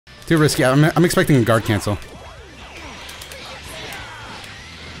Too risky. I'm expecting a guard cancel.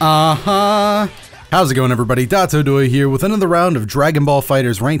 How's it going, everybody? Dotodoya here with another round of Dragonball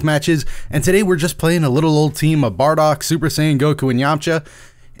Fighterz ranked matches, and today we're just playing a little old team of Bardock, Super Saiyan, Goku, and Yamcha.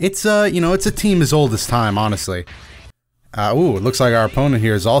 It's you know, it's a team as old as time, honestly. Ooh, it looks like our opponent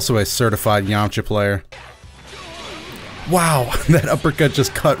here is also a certified Yamcha player. Wow, that uppercut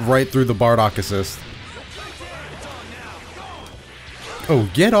just cut right through the Bardock assist. Oh,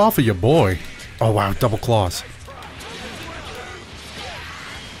 get off of your boy. Oh wow, double claws.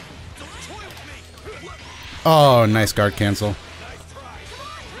 Oh, nice guard cancel.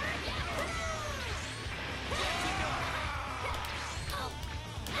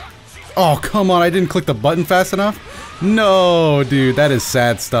 Oh, come on, I didn't click the button fast enough? No, dude, that is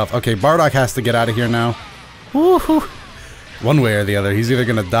sad stuff. Okay, Bardock has to get out of here now. Woohoo! One way or the other, he's either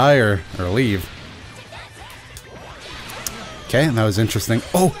gonna die or leave. Okay, that was interesting.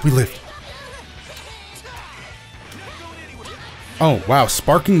 Oh, we lived. Oh, wow,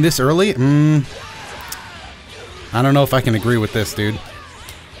 sparking this early? I don't know if I can agree with this, dude.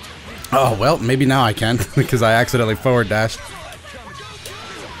 Oh, well, maybe now I can, because I accidentally forward dashed.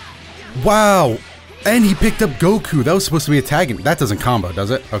 Wow! And he picked up Goku. That was supposed to be a tagging. That doesn't combo, does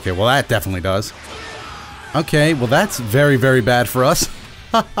it? Okay, well, that definitely does. Okay, well, that's very, very bad for us.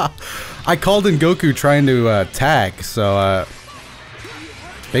 I called in Goku trying to tag, so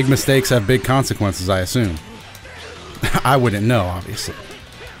big mistakes have big consequences, I assume. I wouldn't know, obviously.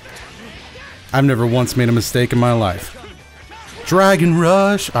 I've never once made a mistake in my life. Dragon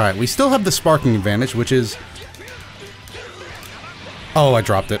Rush! Alright, we still have the sparking advantage, which is... Oh, I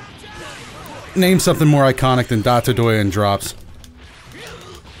dropped it. Name something more iconic than Dotodoya and drops.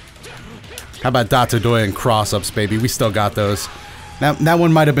 How about Dotodoya and cross-ups, baby? We still got those. That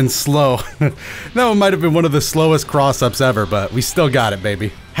one might have been slow. That one might have been one of the slowest cross-ups ever, but we still got it,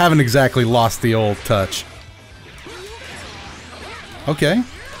 baby. Haven't exactly lost the old touch. Okay.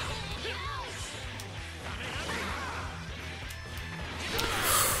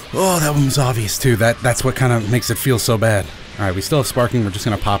 Oh, that one was obvious too. That's what kind of makes it feel so bad. Alright, we still have sparking. We're just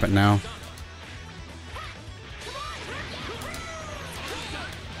gonna pop it now.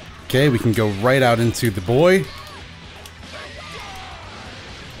 Okay, we can go right out into the boy.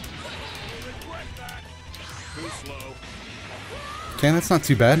 Okay, that's not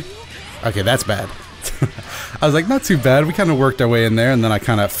too bad. Okay, that's bad. I was like, not too bad. We kind of worked our way in there, and then I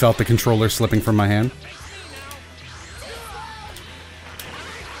kind of felt the controller slipping from my hand.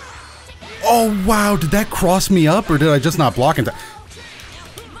 Oh, wow, did that cross me up, or did I just not block in time?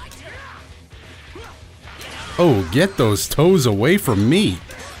 Oh, get those toes away from me.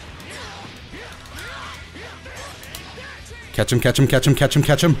 Catch him, catch him, catch him, catch him,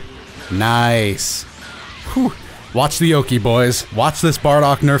 catch him. Nice. Whew. Watch the Oki, boys. Watch this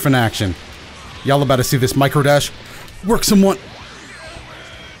Bardock nerf in action. Y'all about to see this micro dash. Work someone.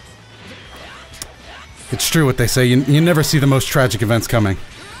 It's true what they say. You never see the most tragic events coming.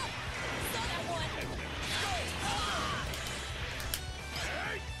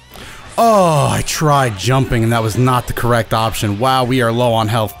 Oh, I tried jumping and that was not the correct option. Wow, we are low on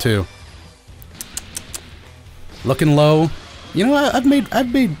health too. Looking low. You know what? I've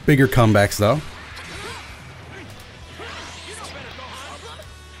made bigger comebacks though.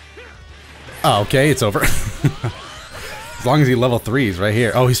 Oh, okay, it's over. As long as he level 3s right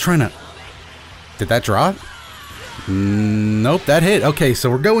here. Oh, he's trying to... Did that drop? Nope, that hit. Okay,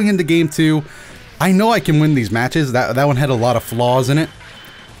 so we're going into game 2. I know I can win these matches. That one had a lot of flaws in it.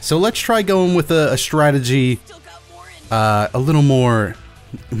 So let's try going with a strategy a little more...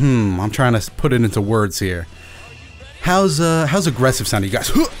 I'm trying to put it into words here. How's aggressive sound to you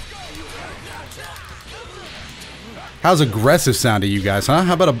guys? How's aggressive sound to you guys, huh?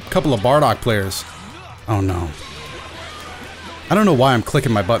 How about a couple of Bardock players? Oh no. I don't know why I'm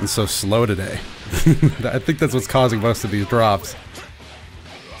clicking my buttons so slow today. I think that's what's causing most of these drops.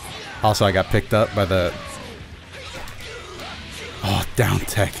 Also, I got picked up by the... Oh, down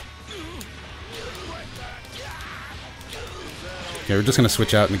tech. Okay, we're just gonna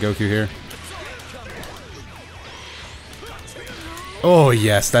switch out into Goku here. Oh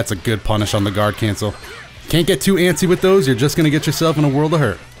yes, that's a good punish on the guard cancel. Can't get too antsy with those, you're just gonna get yourself in a world of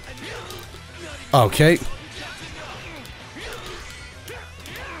hurt. Okay.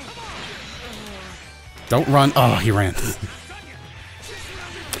 Don't run. Oh, he ran.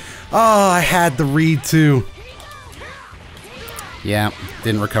 Oh, I had the read too. Yeah,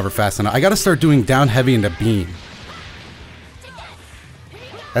 didn't recover fast enough. I gotta start doing down heavy into beam.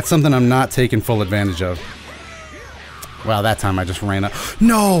 That's something I'm not taking full advantage of. Wow, that time I just ran up.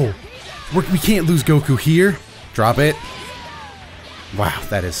 No! We can't lose Goku here. Drop it. Wow,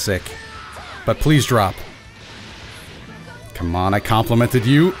 that is sick. But please drop. Come on, I complimented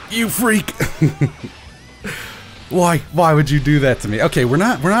you, you freak. Why would you do that to me? Okay, we're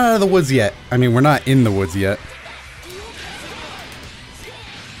not out of the woods yet. I mean, we're not in the woods yet.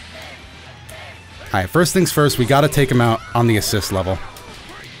 Alright, first things first, we gotta take him out on the assist level.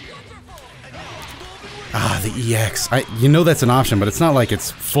 Ah, the EX. You know that's an option, but it's not like it's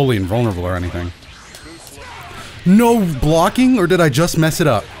fully invulnerable or anything. No blocking, or did I just mess it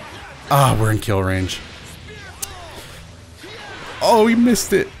up? Ah, we're in kill range. Oh, we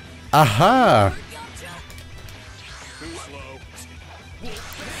missed it. Aha!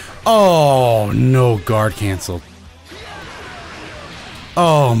 Oh, no, guard canceled.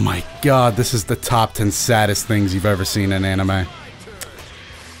 Oh my god, this is the top 10 saddest things you've ever seen in anime.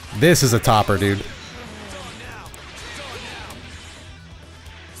 This is a topper, dude.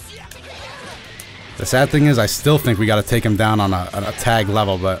 The sad thing is, I still think we gotta take him down on a tag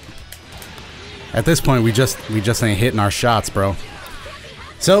level, but at this point, we just ain't hitting our shots, bro.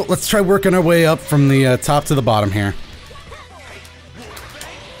 So, let's try working our way up from the top to the bottom here.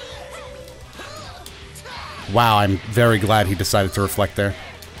 Wow, I'm very glad he decided to reflect there.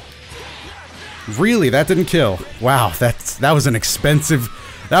 Really, that didn't kill. Wow, that was an expensive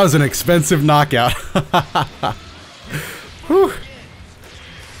knockout. Whew.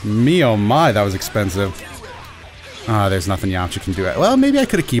 Me oh my, that was expensive. Ah, there's nothing Yamcha can do. Well, maybe I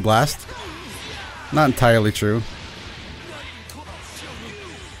could have Ki Blast. Not entirely true.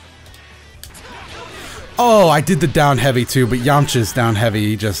 Oh, I did the down heavy too, but Yamcha's down heavy,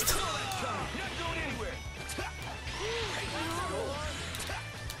 he just...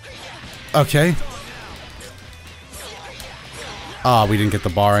 Okay. Ah, we didn't get the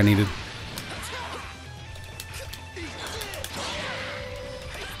bar I needed.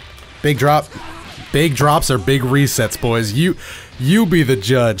 Big drop. Big drops are big resets, boys. You be the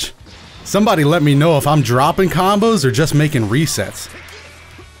judge. Somebody let me know if I'm dropping combos or just making resets.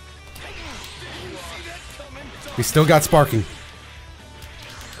 We still got sparking.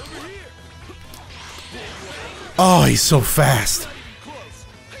 Oh, he's so fast.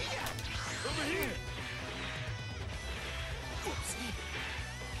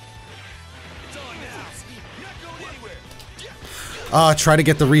 Try to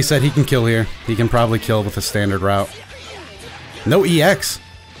get the reset. He can kill here. He can probably kill with a standard route. No EX.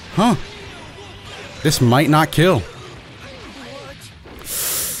 Huh. This might not kill.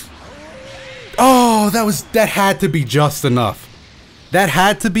 Oh, that had to be just enough. That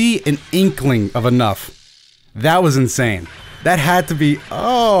had to be an inkling of enough. That was insane. That had to be...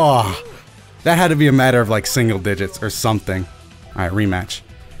 Oh. That had to be a matter of like single digits or something. Alright, rematch.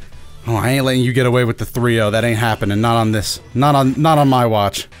 Oh, I ain't letting you get away with the 3-0. That ain't happening. Not on this. Not on my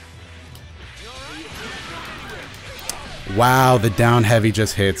watch. Wow, the down heavy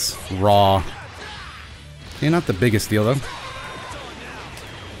just hits. Raw. Okay, not the biggest deal, though.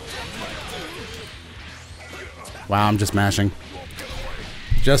 Wow, I'm just mashing.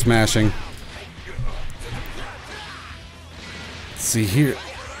 Just mashing. Let's see here.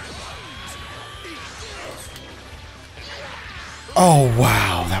 Oh,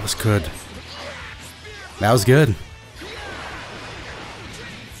 wow, that was good. That was good. Is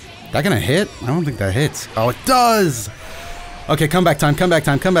that gonna hit? I don't think that hits. Oh, it does! Okay, comeback time, comeback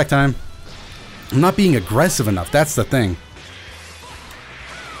time, comeback time. I'm not being aggressive enough, that's the thing.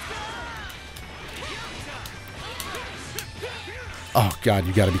 Oh, God,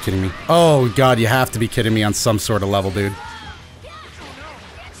 you gotta be kidding me. Oh, God, you have to be kidding me on some sort of level, dude.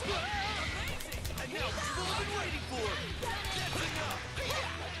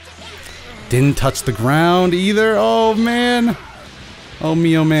 Didn't touch the ground either. Oh, man. Oh,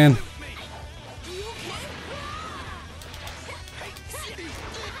 me, oh, man.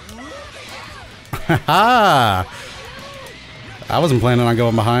 Haha. I wasn't planning on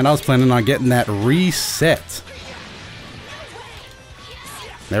going behind. I was planning on getting that reset.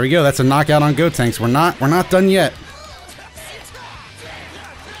 There we go. That's a knockout on Gotenks. We're not done yet.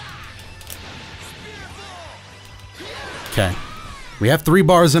 Okay. We have 3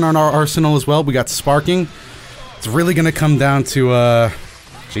 bars in on our arsenal as well. We got sparking. It's really gonna come down to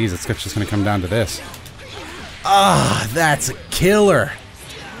jeez, it's just gonna come down to this. Ah, that's a killer.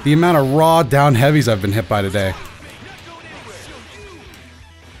 The amount of raw down heavies I've been hit by today.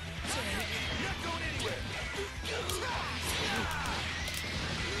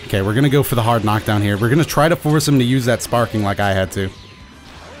 Okay, we're gonna go for the hard knockdown here. We're gonna try to force him to use that sparking like I had to.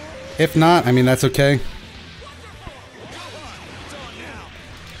 If not, I mean, that's okay.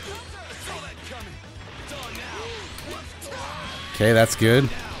 Okay, that's good.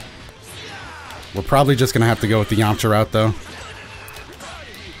 We're probably just gonna have to go with the Yamcha route, though.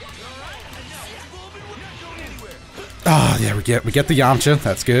 Oh, yeah, we get the Yamcha.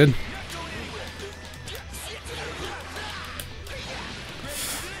 That's good.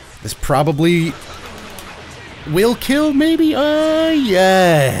 This probably will kill, maybe?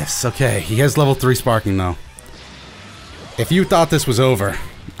 Yes. Okay, he has level 3 sparking, though. If you thought this was over,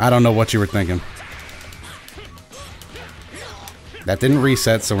 I don't know what you were thinking. That didn't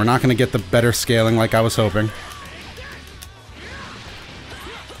reset, so we're not going to get the better scaling like I was hoping.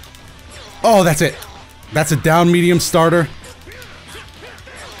 Oh, that's it. That's a down medium starter.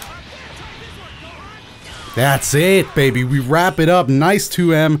 That's it, baby. We wrap it up. Nice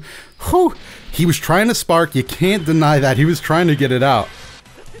 2M. Whew. He was trying to spark. You can't deny that. He was trying to get it out.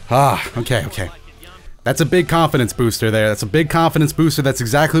 Ah, okay, okay. That's a big confidence booster there. That's a big confidence booster. That's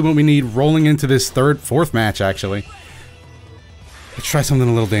exactly what we need rolling into this fourth match, actually. Let's try something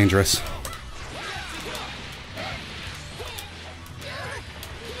a little dangerous.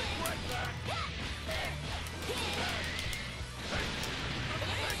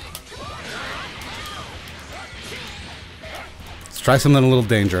 Let's try something a little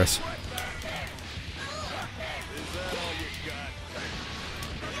dangerous.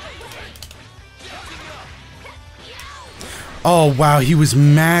 Oh wow, he was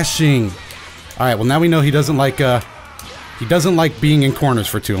mashing. All right, well now we know he doesn't like being in corners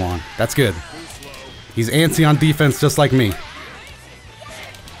for too long. That's good. He's antsy on defense just like me.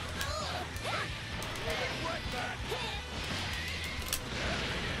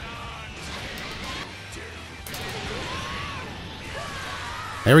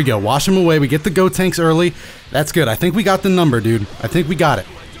 There we go. Wash him away. We get the Go Tanks early. That's good. I think we got the number, dude. I think we got it.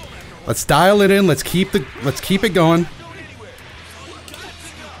 Let's dial it in. Let's keep it going.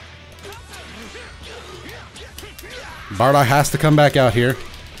 Bardock has to come back out here.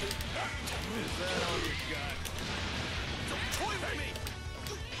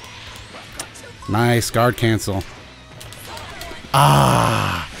 Nice guard cancel.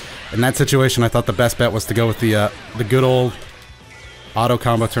 Ah! In that situation, I thought the best bet was to go with the good old auto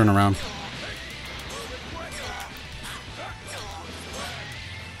combo turnaround.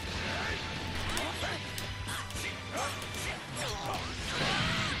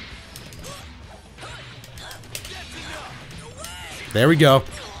 There we go.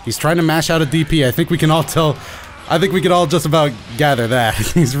 He's trying to mash out a DP. I think we can all tell. I think we can all just about gather that.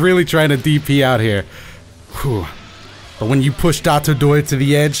 He's really trying to DP out here. Whew. But when you push Dotodoya to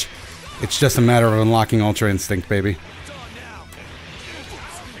the edge, it's just a matter of unlocking Ultra Instinct, baby.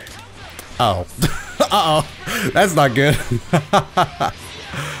 Uh-oh. Uh-oh. That's not good.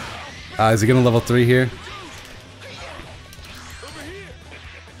 Is he gonna level 3 here?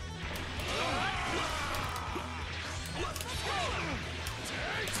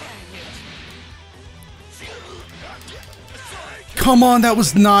 Come on, that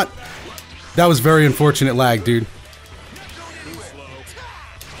was not... That was very unfortunate lag, dude.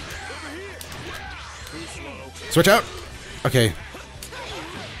 Switch out. Okay.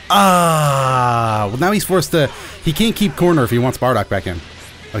 Ah, well now he's forced to... He can't keep corner if he wants Bardock back in.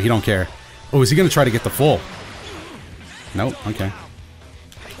 Oh, he don't care. Oh, is he gonna try to get the full? Nope, okay.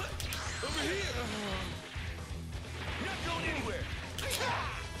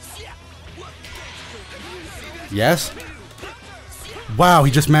 Yes? Wow,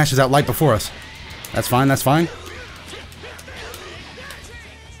 he just mashes out light before us. That's fine, that's fine.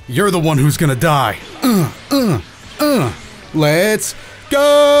 You're the one who's gonna die. Let's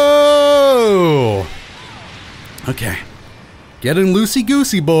go! Okay. Getting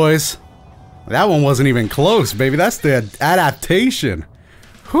loosey-goosey, boys. That one wasn't even close, baby. That's the adaptation.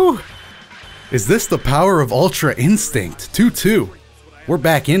 Whew. Is this the power of Ultra Instinct? 2-2. We're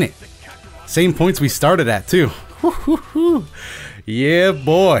back in it. Same points we started at, too. Woo-hoo-hoo. Yeah,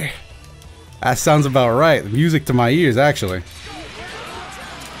 boy. That sounds about right. Music to my ears, actually.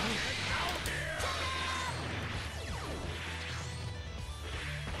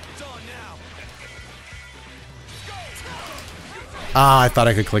 Ah, I thought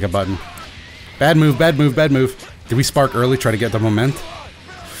I could click a button. Bad move, bad move, bad move. Did we spark early, try to get the moment?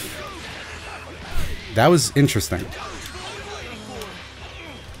 That was interesting.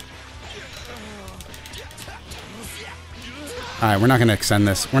 Alright, we're not going to extend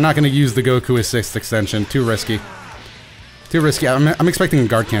this. We're not going to use the Goku Assist extension. Too risky. Too risky. I'm expecting a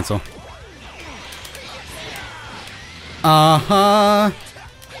guard cancel. Uh-huh.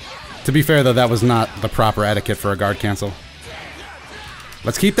 To be fair, though, that was not the proper etiquette for a guard cancel.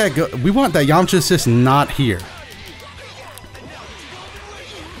 Let's keep that we want that Yamcha Assist not here.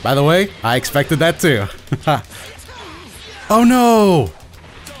 By the way, I expected that too. Oh no!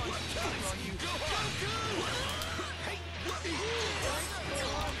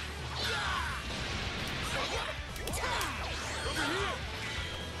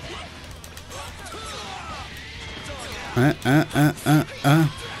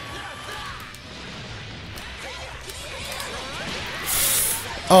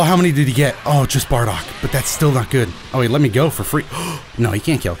 Oh, how many did he get? Oh, just Bardock, but that's still not good. Oh, wait, let me go for free. No, he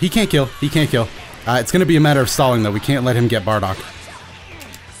can't kill. He can't kill. He can't kill. It's going to be a matter of stalling, though. We can't let him get Bardock.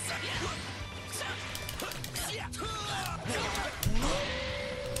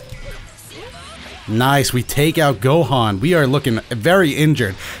 Nice, we take out Gohan. We are looking very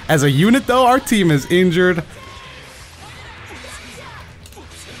injured. As a unit, though, our team is injured.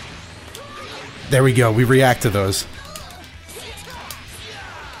 There we go, we react to those.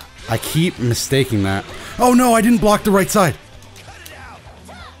 I keep mistaking that. Oh no, I didn't block the right side.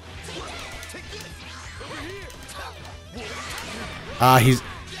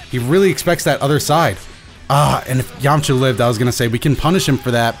 He really expects that other side. And if Yamcha lived, I was gonna say we can punish him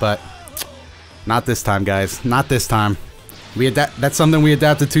for that, but not this time, guys. Not this time. That's something we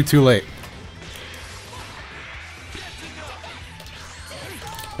adapted to too late.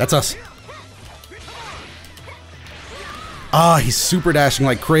 That's us. He's super dashing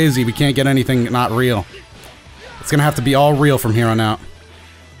like crazy. We can't get anything not real. It's gonna have to be all real from here on out.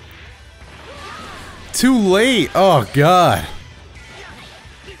 Too late! Oh, God.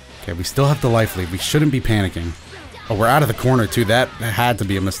 Okay, we still have the life lead. We shouldn't be panicking. Oh, we're out of the corner, too. That had to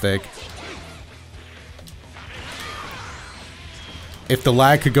be a mistake. If the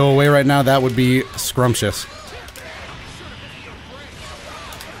lag could go away right now, that would be scrumptious.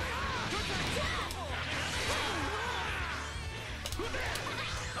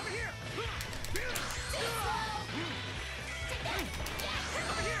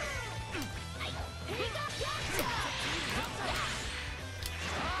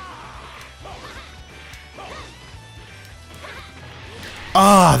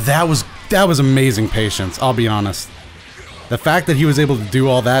 That was amazing patience, I'll be honest. The fact that he was able to do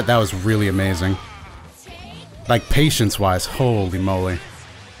all that, that was really amazing. Like, patience-wise, holy moly.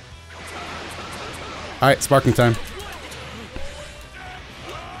 Alright, sparking time.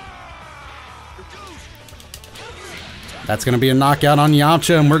 That's gonna be a knockout on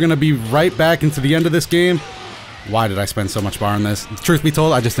Yamcha, and we're gonna be right back into the end of this game. Why did I spend so much bar on this? Truth be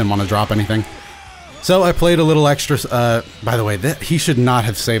told, I just didn't want to drop anything. So I played a little extra, by the way, he should not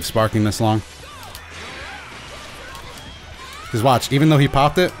have saved sparking this long. Because watch, even though he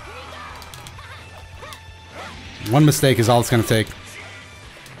popped it, one mistake is all it's going to take.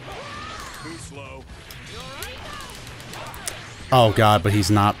 Oh God, but he's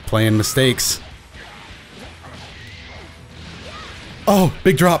not playing mistakes. Oh,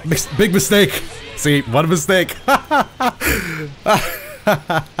 big drop, big mistake. See, one mistake.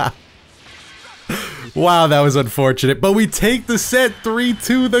 Wow, that was unfortunate, but we take the set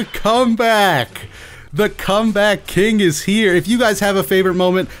 3-2, the comeback. The comeback king is here. If you guys have a favorite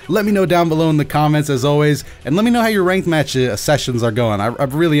moment, let me know down below in the comments as always, and let me know how your ranked match sessions are going. I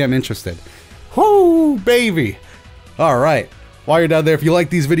really am interested. Whoo, baby. All right. While you're down there, if you like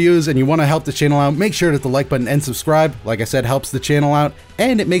these videos and you want to help the channel out, make sure to hit the like button and subscribe. Like I said, helps the channel out,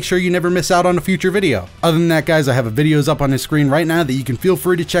 and it makes sure you never miss out on a future video. Other than that, guys, I have videos up on the screen right now that you can feel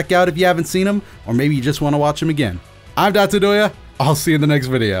free to check out if you haven't seen them, or maybe you just want to watch them again. I'm Dotodoya. I'll see you in the next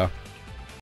video.